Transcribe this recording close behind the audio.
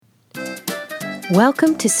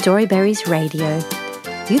Welcome to Storyberries Radio.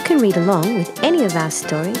 You can read along with any of our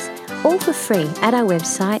stories, all for free at our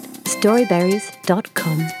website,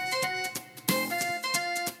 storyberries.com.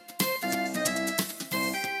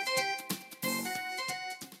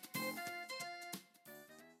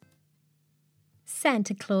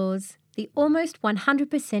 Santa Claus, the almost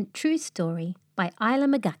 100% true story by Isla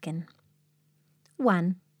McGuckin.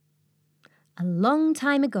 1. A long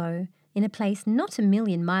time ago, in a place not a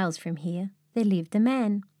million miles from here, there lived a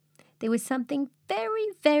man. There was something very,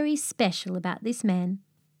 very special about this man.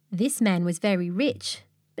 This man was very rich,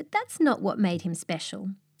 but that's not what made him special.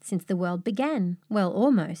 Since the world began, well,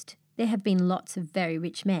 almost, there have been lots of very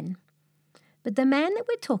rich men. But the man that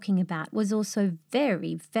we're talking about was also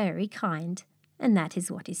very, very kind, and that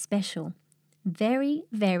is what is special. Very,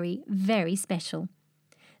 very, very special.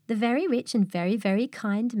 The very rich and very, very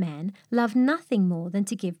kind man loved nothing more than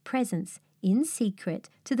to give presents in secret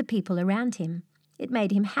to the people around him. It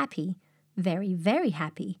made him happy, very, very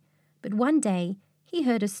happy. But one day he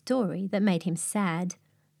heard a story that made him sad,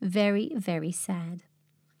 very, very sad.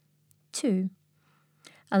 2.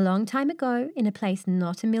 A long time ago, in a place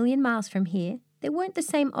not a million miles from here, there weren't the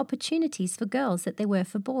same opportunities for girls that there were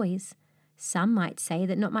for boys. Some might say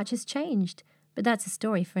that not much has changed, but that's a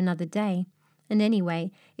story for another day. And anyway,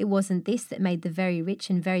 it wasn't this that made the very rich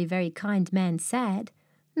and very, very kind man sad.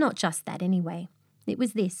 Not just that anyway. It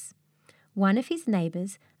was this. One of his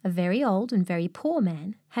neighbours, a very old and very poor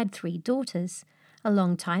man, had 3 daughters. A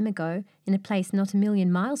long time ago, in a place not a million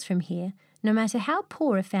miles from here, no matter how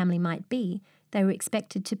poor a family might be, they were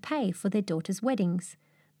expected to pay for their daughters' weddings.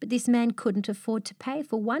 But this man couldn't afford to pay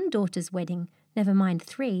for one daughter's wedding, never mind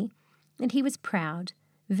 3, and he was proud,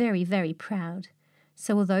 very, very proud.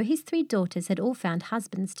 So although his 3 daughters had all found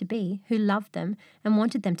husbands-to-be who loved them and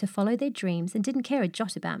wanted them to follow their dreams and didn't care a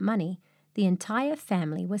jot about money, the entire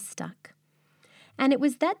family was stuck. And it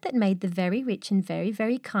was that made the very rich and very,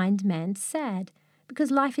 very kind man sad, because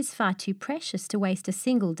life is far too precious to waste a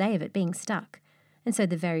single day of it being stuck. And so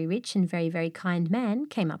the very rich and very, very kind man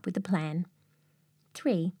came up with a plan.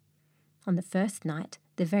 3. On the first night,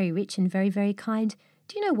 the very rich and very, very kind,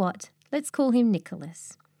 do you know what? Let's call him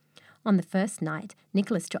Nicholas. On the first night,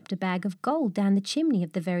 Nicholas dropped a bag of gold down the chimney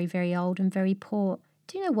of the very, very old and very poor.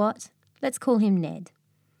 Do you know what? Let's call him Ned.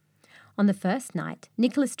 On the first night,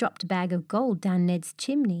 Nicholas dropped a bag of gold down Ned's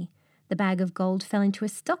chimney. The bag of gold fell into a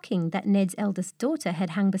stocking that Ned's eldest daughter had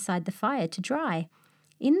hung beside the fire to dry.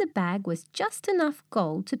 In the bag was just enough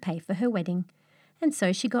gold to pay for her wedding. And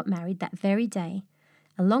so she got married that very day.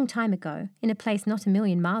 A long time ago, in a place not a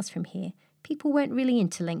million miles from here, people weren't really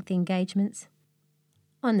into lengthy engagements.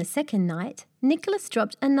 On the second night, Nicholas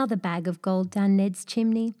dropped another bag of gold down Ned's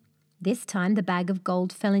chimney. This time the bag of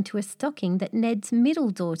gold fell into a stocking that Ned's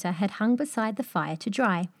middle daughter had hung beside the fire to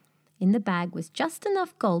dry. In the bag was just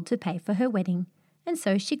enough gold to pay for her wedding, and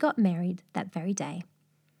so she got married that very day.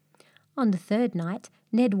 On the third night,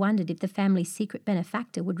 Ned wondered if the family's secret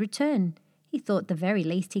benefactor would return. He thought the very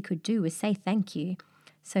least he could do was say thank you.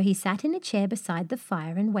 So he sat in a chair beside the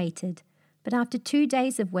fire and waited. But after 2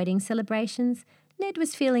 days of wedding celebrations, Ned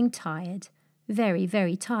was feeling tired, very,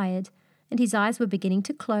 very tired, and his eyes were beginning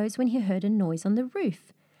to close when he heard a noise on the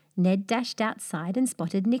roof. Ned dashed outside and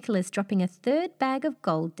spotted Nicholas dropping a 3rd bag of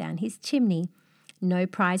gold down his chimney. No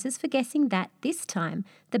prizes for guessing that this time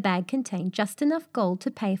the bag contained just enough gold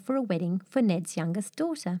to pay for a wedding for Ned's youngest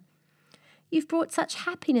daughter. "You've brought such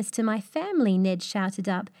happiness to my family," Ned shouted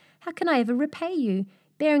up. "How can I ever repay you,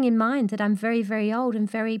 bearing in mind that I'm very, very old and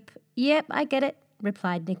very—" "Yep, I get it,"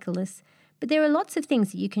 replied Nicholas. "But there are lots of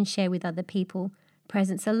things that you can share with other people.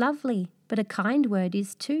 Presents are lovely, but a kind word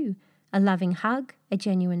is too. A loving hug, a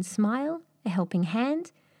genuine smile, a helping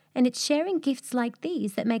hand, and it's sharing gifts like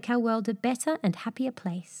these that make our world a better and happier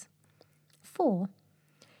place." 4.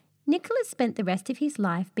 Nicholas spent the rest of his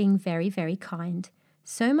life being very, very kind,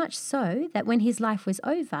 so much so that when his life was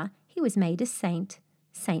over, he was made a saint,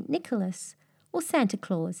 Saint Nicholas, or Santa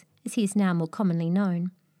Claus, as he is now more commonly known.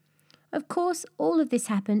 Of course, all of this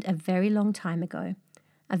happened a very long time ago.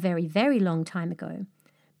 A very, very long time ago.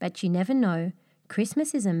 But you never know.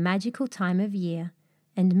 Christmas is a magical time of year.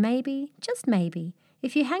 And maybe, just maybe,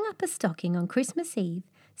 if you hang up a stocking on Christmas Eve,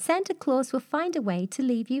 Santa Claus will find a way to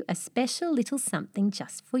leave you a special little something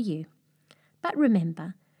just for you. But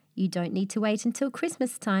remember, you don't need to wait until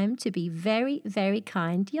Christmas time to be very, very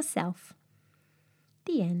kind yourself.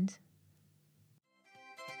 The end.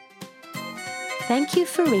 Thank you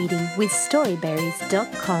for reading with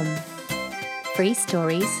Storyberries.com. Free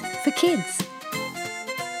stories for kids.